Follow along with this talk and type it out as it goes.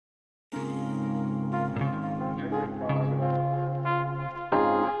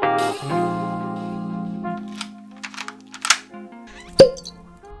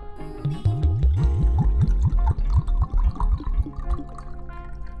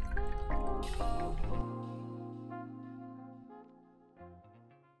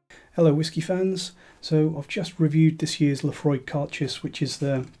Hello whisky fans, so I've just reviewed this year's Laphroaig Cairdeas, which is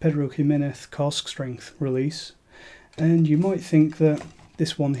the Pedro Jimenez cask strength release, and you might think that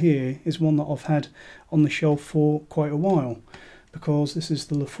this one here is one that I've had on the shelf for quite a while, because this is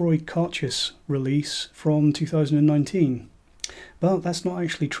the Laphroaig Cairdeas release from 2019. But that's not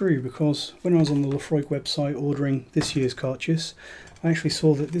actually true, because when I was on the Laphroaig website ordering this year's Cairdeas, I actually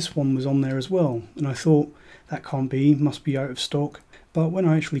saw that this one was on there as well, and I thought that can't be, must be out of stock. But when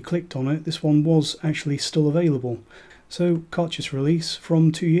I actually clicked on it, this one was actually still available. So Cairdeas release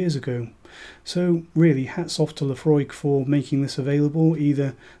from 2 years ago. So really hats off to Laphroaig for making this available,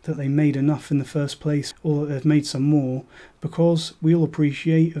 either that they made enough in the first place or that they've made some more, because we all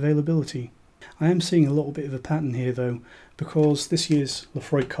appreciate availability. I am seeing a little bit of a pattern here though, because this year's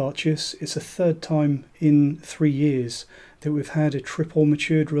Laphroaig Cairdeas, it's the third time in 3 years that we've had a triple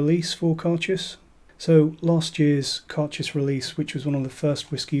matured release for Cairdeas. So last year's Cairdeas release, which was one of the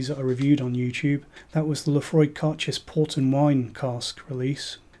first whiskies that I reviewed on YouTube, that was the Laphroaig Cairdeas Port and Wine cask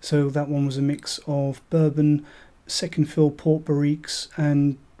release. So that one was a mix of bourbon, second fill port barriques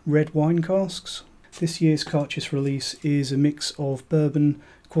and red wine casks. This year's Cairdeas release is a mix of bourbon,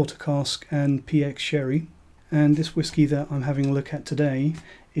 quarter cask and PX sherry. And this whisky that I'm having a look at today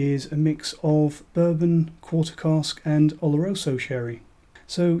is a mix of bourbon, quarter cask and Oloroso sherry.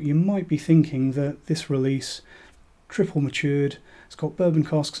 So you might be thinking that this release, triple matured, it's got bourbon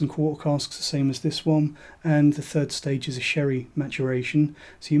casks and quarter casks the same as this one, and the third stage is a sherry maturation,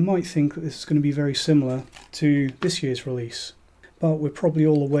 so you might think that this is going to be very similar to this year's release. But we're probably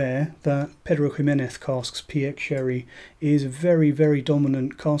all aware that Pedro Jimenez Cask's PX sherry is a very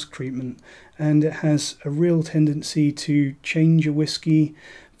dominant cask treatment, and it has a real tendency to change a whisky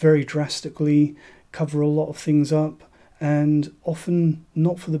very drastically, cover a lot of things up, and often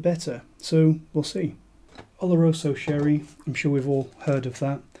not for the better, so we'll see. Oloroso sherry, I'm sure we've all heard of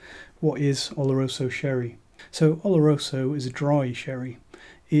that. What is Oloroso sherry? So Oloroso is a dry sherry.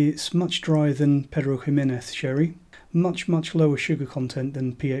 It's much drier than Pedro Jimenez sherry, much lower sugar content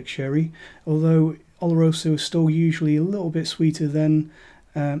than PX sherry, although Oloroso is still usually a little bit sweeter than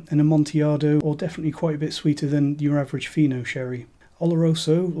an Amontillado, or definitely quite a bit sweeter than your average Fino sherry.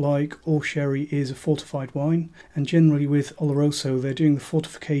 Oloroso, like all sherry, is a fortified wine, and generally with Oloroso they're doing the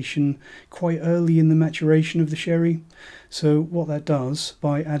fortification quite early in the maturation of the sherry. So what that does,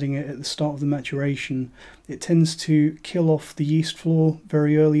 by adding it at the start of the maturation, it tends to kill off the yeast flora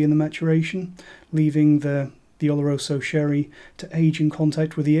very early in the maturation, leaving the Oloroso sherry to age in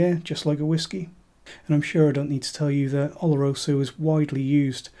contact with the air, just like a whisky. And I'm sure I don't need to tell you that Oloroso is widely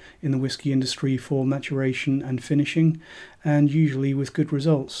used in the whisky industry for maturation and finishing, and usually with good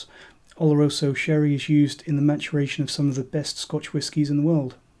results. Oloroso sherry is used in the maturation of some of the best Scotch whiskies in the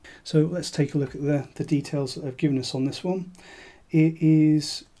world. So let's take a look at the details that they've given us on this one. It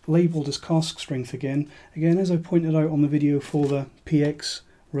is labelled as cask strength again. Again, as I pointed out on the video for the PX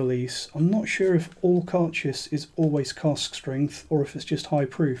release, I'm not sure if all Cairdeas is always cask strength or if it's just high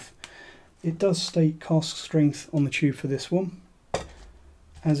proof. It does state cask strength on the tube for this one,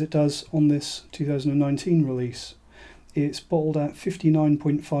 as it does on this 2019 release. It's bottled at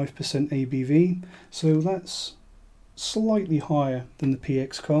 59.5% ABV, so that's slightly higher than the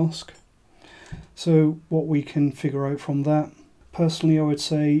PX cask. So what we can figure out from that, personally I would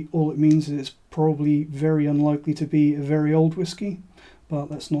say all it means is it's probably very unlikely to be a very old whisky,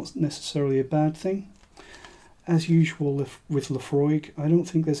 but that's not necessarily a bad thing. As usual with Laphroaig, I don't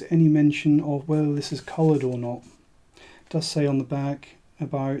think there's any mention of whether this is coloured or not. It does say on the back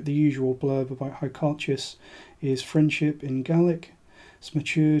about the usual blurb about how Cairdeas is friendship in Gaelic. It's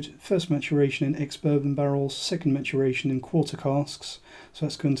matured, first maturation in ex-bourbon barrels, second maturation in quarter casks, so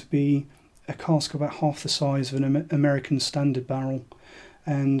that's going to be a cask about half the size of an American standard barrel,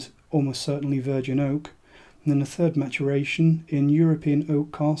 and almost certainly virgin oak. And then the third maturation in European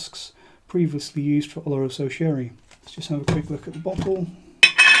oak casks, previously used for Oloroso sherry. Let's just have a quick look at the bottle.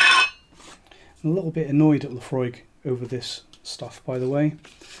 I'm a little bit annoyed at Laphroaig over this stuff, by the way.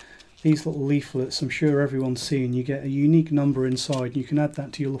 These little leaflets, I'm sure everyone's seen, you get a unique number inside, and you can add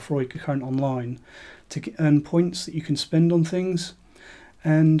that to your Laphroaig account online to earn points that you can spend on things.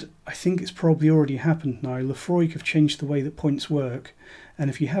 And I think it's probably already happened now. Laphroaig have changed the way that points work, and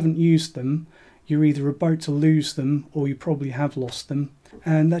if you haven't used them, you're either about to lose them or you probably have lost them.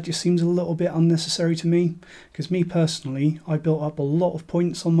 And that just seems a little bit unnecessary to me, because me personally, I built up a lot of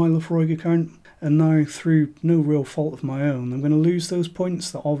points on my Laphroaig account, and now through no real fault of my own, I'm going to lose those points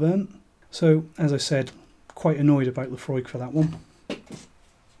that I've earned. So as I said, quite annoyed about Laphroaig for that one.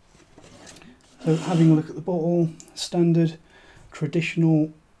 So having a look at the bottle, standard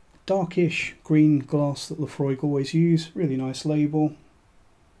traditional darkish green glass that Laphroaig always use, really nice label.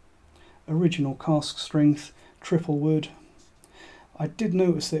 original cask strength, triple wood. I did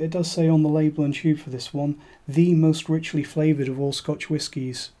notice that it does say on the label and tube for this one, the most richly flavoured of all Scotch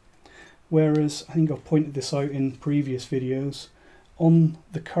whiskies. Whereas, I think I've pointed this out in previous videos, on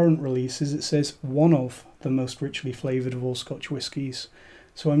the current releases it says one of the most richly flavoured of all Scotch whiskies.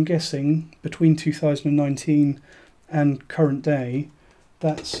 So I'm guessing between 2019 and current day,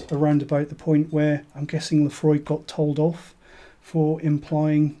 that's around about the point where I'm guessing Laphroaig got told off for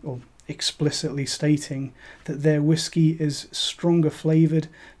implying or explicitly stating that their whiskey is stronger flavoured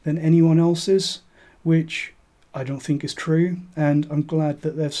than anyone else's, which I don't think is true, and I'm glad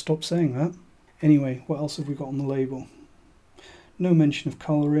that they've stopped saying that. Anyway, what else have we got on the label? No mention of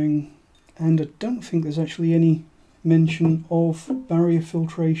colouring, and I don't think there's actually any mention of barrier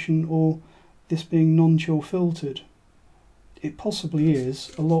filtration or this being non-chill filtered. It possibly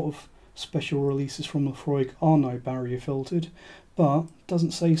is. A lot of special releases from Laphroaig are now barrier filtered, but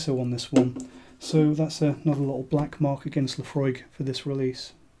doesn't say so on this one. So that's another little black mark against Laphroaig for this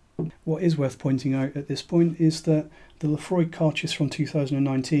release. What is worth pointing out at this point is that the Laphroaig Cairdeas from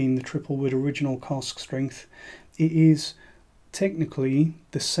 2019, the triple wood original cask strength, it is technically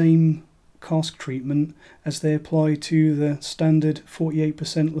the same cask treatment as they apply to the standard 48%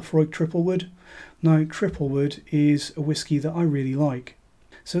 Laphroaig triple wood. Now, triple wood is a whisky that I really like,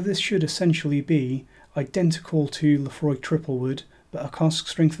 so this should essentially be identical to Laphroaig triple wood, but a cask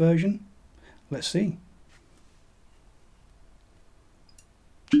strength version. Let's see.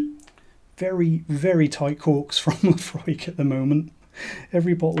 Very, very tight corks from Laphroaig at the moment.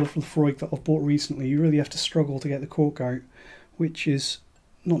 Every bottle of Laphroaig that I've bought recently, you really have to struggle to get the cork out, which is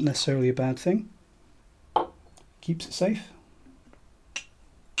not necessarily a bad thing. Keeps it safe.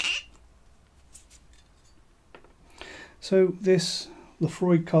 So this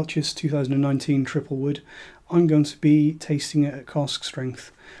Laphroaig Cairdeas 2019 triple wood, I'm going to be tasting it at cask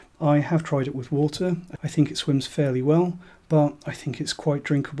strength. I have tried it with water. I think it swims fairly well, but I think it's quite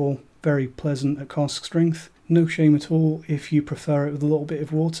drinkable, very pleasant at cask strength. No shame at all if you prefer it with a little bit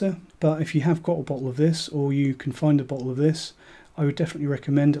of water, but if you have got a bottle of this, or you can find a bottle of this, I would definitely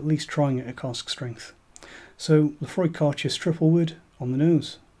recommend at least trying it at cask strength. So, Laphroaig Cairdeas triple wood on the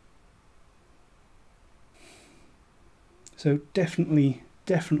nose. So definitely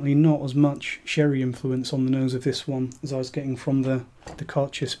not as much sherry influence on the nose of this one as I was getting from the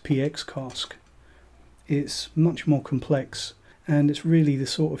Cairdeas PX cask. It's much more complex, and it's really the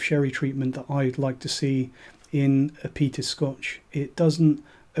sort of sherry treatment that I'd like to see in a peated Scotch. It doesn't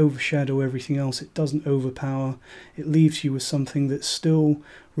overshadow everything else, it doesn't overpower, it leaves you with something that still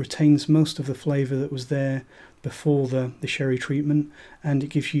retains most of the flavour that was there before the sherry treatment, and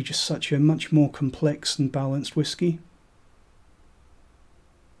it gives you just such a much more complex and balanced whisky.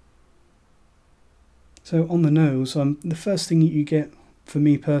 So on the nose, the first thing you get for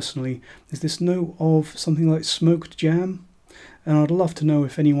me personally is this note of something like smoked jam, and I'd love to know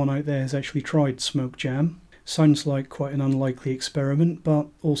if anyone out there has actually tried smoked jam. Sounds like quite an unlikely experiment, but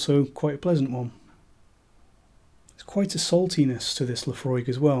also quite a pleasant one. There's quite a saltiness to this Laphroaig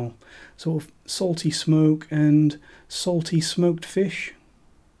as well, sort of salty smoke and salty smoked fish.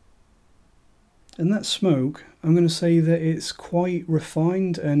 And that smoke, I'm going to say that it's quite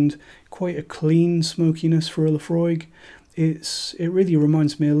refined and quite a clean smokiness for a Laphroaig. It really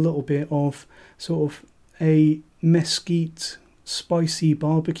reminds me a little bit of sort of a mesquite spicy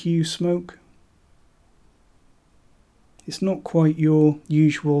barbecue smoke. It's not quite your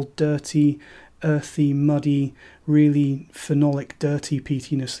usual dirty, earthy, muddy, really phenolic, dirty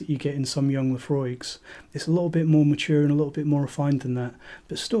peatiness that you get in some young Laphroaigs. It's a little bit more mature and a little bit more refined than that,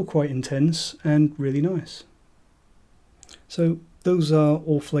 but still quite intense and really nice. So those are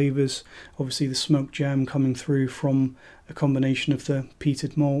all flavours. Obviously the smoked jam coming through from a combination of the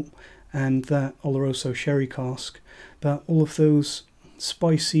peated malt and that Oloroso sherry cask, but all of those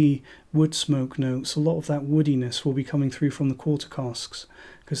spicy wood smoke notes, a lot of that woodiness will be coming through from the quarter casks,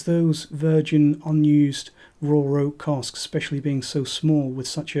 because those virgin unused raw oak casks, especially being so small with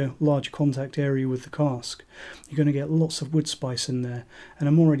such a large contact area with the cask, you're going to get lots of wood spice in there, and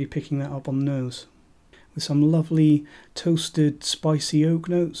I'm already picking that up on the nose with some lovely toasted spicy oak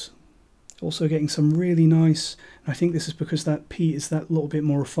notes. Also getting some really nice, and I think this is because that peat is that little bit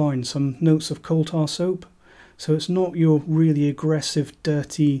more refined, some notes of coal tar soap. So it's not your really aggressive,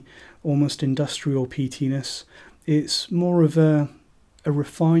 dirty, almost industrial peatiness. It's more of a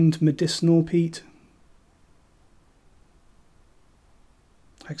refined medicinal peat.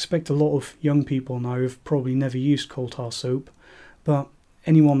 I expect a lot of young people now have probably never used coal tar soap, but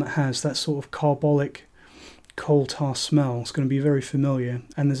anyone that has, that sort of carbolic coal tar smell is going to be very familiar,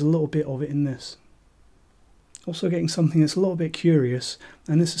 and there's a little bit of it in this. Also getting something that's a little bit curious,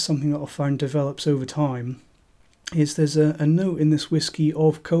 and this is something that I've found develops over time, is there's a note in this whiskey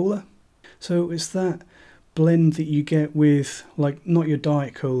of cola. So it's that blend that you get with, like, not your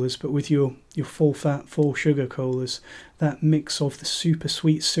diet colas, but with your full fat, full sugar colas, that mix of the super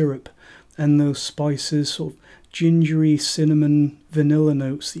sweet syrup and those spices, sort of gingery, cinnamon, vanilla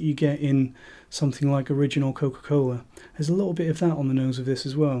notes that you get in something like original Coca-Cola. There's a little bit of that on the nose of this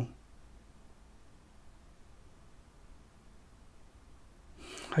as well.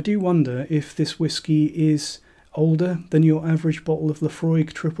 I do wonder if this whiskey is older than your average bottle of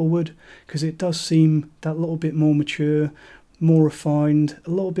Laphroaig Triple Wood, because it does seem that little bit more mature, more refined, a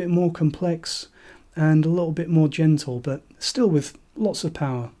little bit more complex, and a little bit more gentle, but still with lots of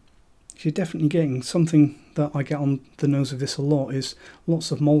power. You're definitely getting something that I get on the nose of this a lot, is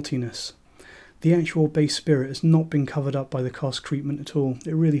lots of maltiness. The actual base spirit has not been covered up by the cask treatment at all.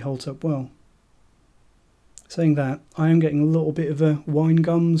 It really holds up well. Saying that, I am getting a little bit of a wine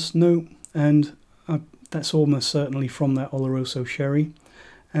gums note, and that's almost certainly from that Oloroso sherry,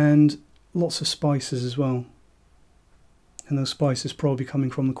 and lots of spices as well. And those spices probably coming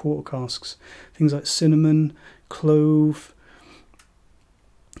from the quarter casks. Things like cinnamon, clove,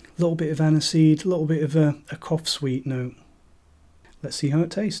 a little bit of aniseed, a little bit of a cough sweet note. Let's see how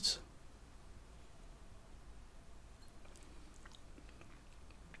it tastes.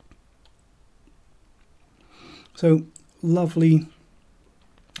 So, lovely.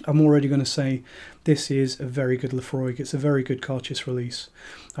 I'm already going to say this is a very good Laphroaig. It's a very good Cairdeas release.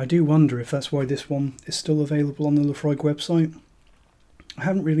 I do wonder if that's why this one is still available on the Laphroaig website. I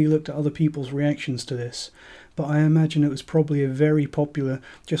haven't really looked at other people's reactions to this, but I imagine it was probably a very popular,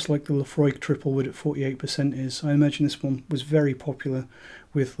 just like the Laphroaig Triple Wood at 48% is. I imagine this one was very popular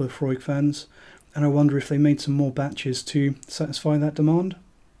with Laphroaig fans, and I wonder if they made some more batches to satisfy that demand.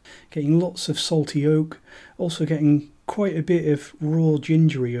 Getting lots of salty oak, also getting quite a bit of raw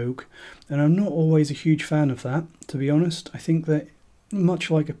gingery oak, and I'm not always a huge fan of that, to be honest. I think that, much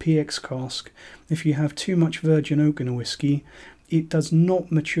like a PX cask, if you have too much virgin oak in a whiskey, it does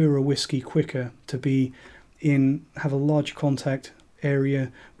not mature a whiskey quicker to have a large contact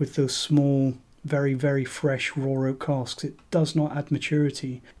area with those small, very, very fresh raw oak casks. It does not add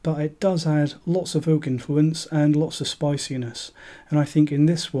maturity, but it does add lots of oak influence and lots of spiciness. And I think in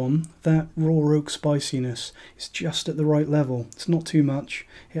this one, that raw oak spiciness is just at the right level. It's not too much,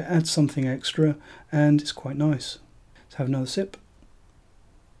 it adds something extra, and it's quite nice. Let's have another sip.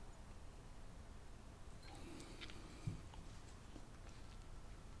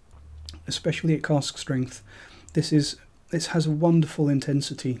 Especially at cask strength, this has a wonderful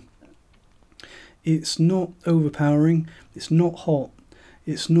intensity. It's not overpowering, it's not hot,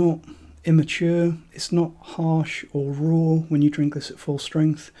 it's not immature, it's not harsh or raw when you drink this at full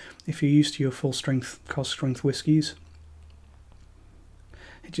strength, if you're used to your full strength, cask strength whiskies.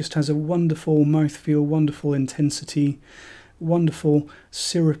 It just has a wonderful mouthfeel, wonderful intensity, wonderful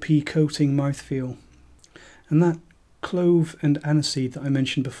syrupy coating mouthfeel. And that clove and aniseed that I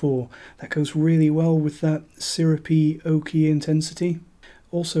mentioned before, that goes really well with that syrupy, oaky intensity.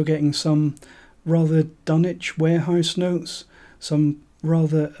 Also getting some rather Dunwich warehouse notes, some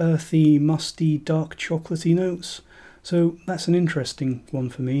rather earthy, musty, dark chocolatey notes. So that's an interesting one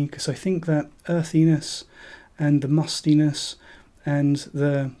for me, because I think that earthiness and the mustiness and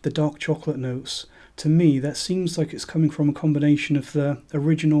the dark chocolate notes, to me that seems like it's coming from a combination of the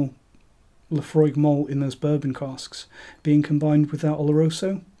original Laphroaig malt in those bourbon casks being combined with that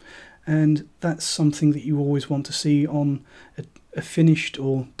Oloroso, and that's something that you always want to see on a finished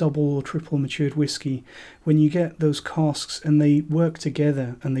or double or triple matured whiskey. When you get those casks and they work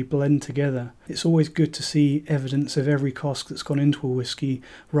together and they blend together, it's always good to see evidence of every cask that's gone into a whiskey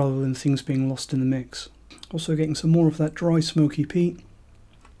rather than things being lost in the mix. Also getting some more of that dry smoky peat,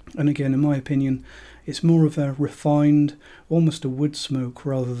 and again, in my opinion, it's more of a refined, almost a wood smoke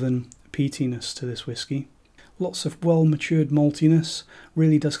rather than peatiness to this whiskey. Lots of well matured maltiness,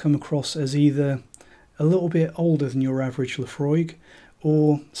 really does come across as either a little bit older than your average Laphroaig,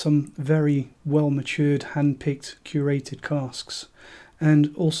 or some very well matured, hand-picked, curated casks.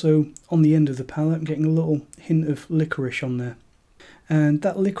 And also on the end of the palate, I'm getting a little hint of licorice on there. And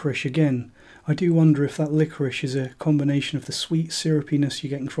that licorice, again, I do wonder if that licorice is a combination of the sweet syrupiness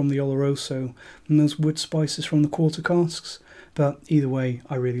you're getting from the Oloroso and those wood spices from the quarter casks, but either way,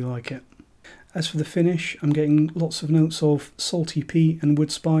 I really like it. As for the finish, I'm getting lots of notes of salty peat and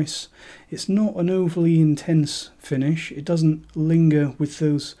wood spice. It's not an overly intense finish, it doesn't linger with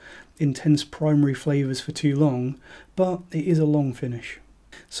those intense primary flavours for too long, but it is a long finish.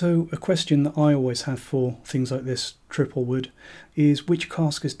 So a question that I always have for things like this triple wood is which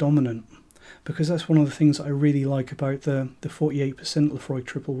cask is dominant? because that's one of the things that I really like about the 48% Laphroaig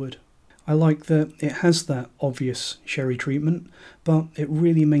triple wood. I like that it has that obvious sherry treatment, but it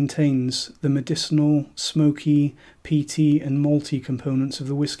really maintains the medicinal, smoky, peaty and malty components of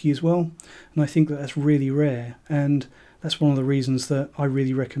the whisky as well, and I think that that's really rare, and that's one of the reasons that I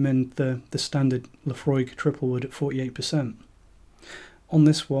really recommend the standard Laphroaig triple wood at 48%. On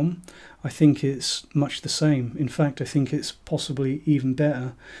this one, I think it's much the same. In fact, I think it's possibly even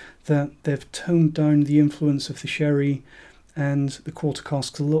better, that they've toned down the influence of the sherry and the quarter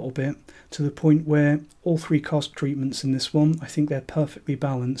casks a little bit, to the point where all three cask treatments in this one, I think they're perfectly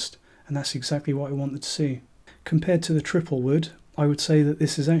balanced, and that's exactly what I wanted to see. Compared to the triple wood, I would say that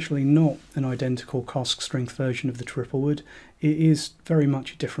this is actually not an identical cask strength version of the triple wood. It is very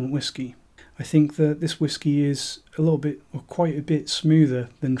much a different whisky. I think that this whisky is a little bit, or quite a bit smoother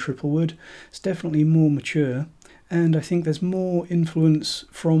than triple wood. It's definitely more mature, and I think there's more influence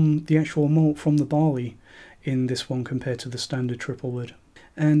from the actual malt from the barley in this one compared to the standard triple wood.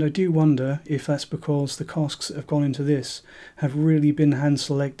 And I do wonder if that's because the casks that have gone into this have really been hand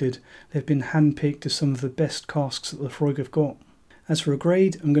selected. They've been hand picked as some of the best casks that Laphroaig have got. As for a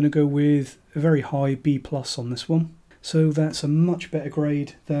grade, I'm going to go with a very high B+ on this one. So that's a much better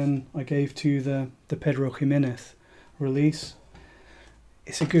grade than I gave to the Pedro Jimenez release.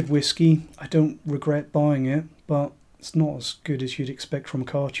 It's a good whisky. I don't regret buying it, but it's not as good as you'd expect from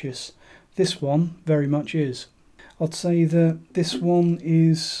Cairdeas. This one very much is. I'd say that this one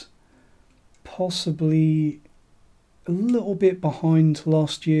is possibly a little bit behind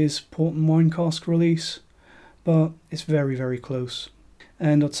last year's Port and Wine cask release, but it's very, very close.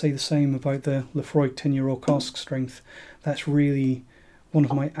 And I'd say the same about the Laphroaig 10-year-old cask strength. That's really one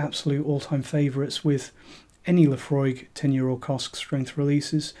of my absolute all-time favourites with any Laphroaig 10-year-old cask strength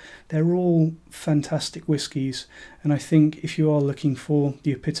releases. They're all fantastic whiskies, and I think if you are looking for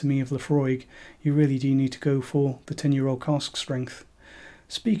the epitome of Laphroaig, you really do need to go for the 10-year-old cask strength.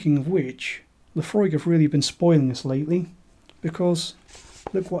 Speaking of which, Laphroaig have really been spoiling us lately, because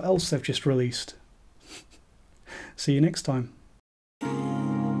look what else they've just released. See you next time.